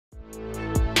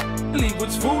Leave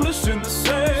what's foolish in the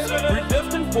sand.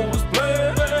 Predestined for his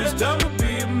plan. It's time to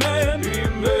be a man. Be a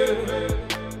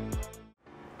man.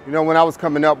 You know, when I was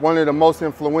coming up, one of the most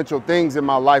influential things in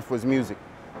my life was music.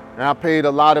 And I paid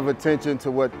a lot of attention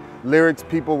to what lyrics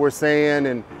people were saying,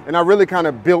 and I really kind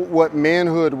of built what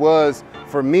manhood was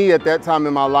for me at that time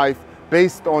in my life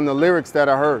based on the lyrics that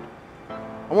I heard.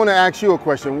 I want to ask you a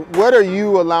question. What are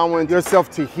you allowing yourself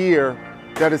to hear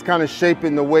that is kind of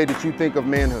shaping the way that you think of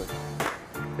manhood?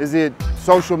 Is it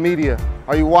social media?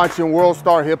 Are you watching World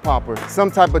Star Hip Hop or some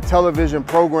type of television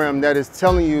program that is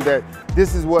telling you that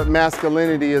this is what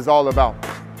masculinity is all about?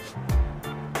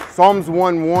 Psalms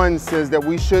 1:1 says that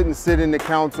we shouldn't sit in the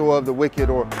council of the wicked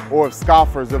or of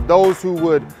scoffers, of those who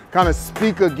would kind of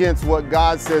speak against what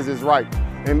God says is right.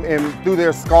 And through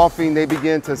their scoffing, they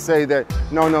begin to say that,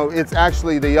 no, it's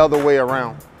actually the other way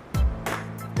around.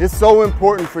 It's so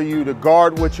important for you to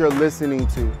guard what you're listening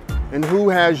to and who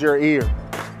has your ear.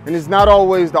 And it's not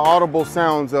always the audible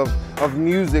sounds of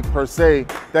music per se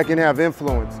that can have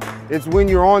influence. It's when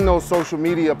you're on those social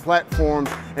media platforms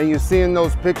and you're seeing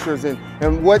those pictures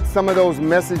and what some of those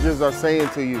messages are saying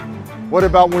to you. What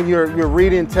about when you're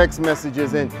reading text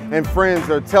messages and friends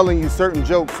are telling you certain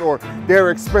jokes, or they're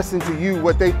expressing to you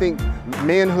what they think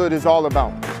manhood is all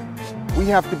about? We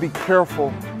have to be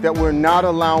careful that we're not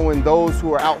allowing those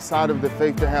who are outside of the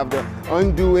faith to have the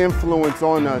undue influence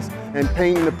on us and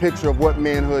painting the picture of what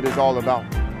manhood is all about.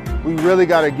 We really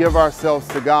got to give ourselves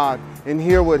to God and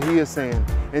hear what He is saying.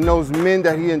 And those men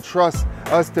that He entrusts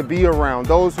us to be around,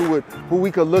 those who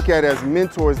we could look at as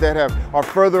mentors that are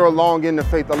further along in the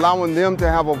faith, allowing them to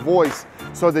have a voice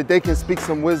so that they can speak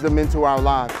some wisdom into our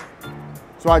lives.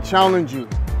 So I challenge you,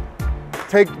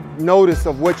 take notice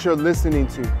of what you're listening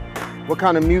to, what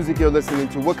kind of music you're listening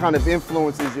to, what kind of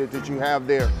influences that you have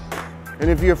there. And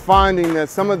if you're finding that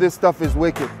some of this stuff is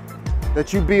wicked,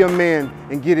 that you be a man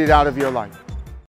and get it out of your life.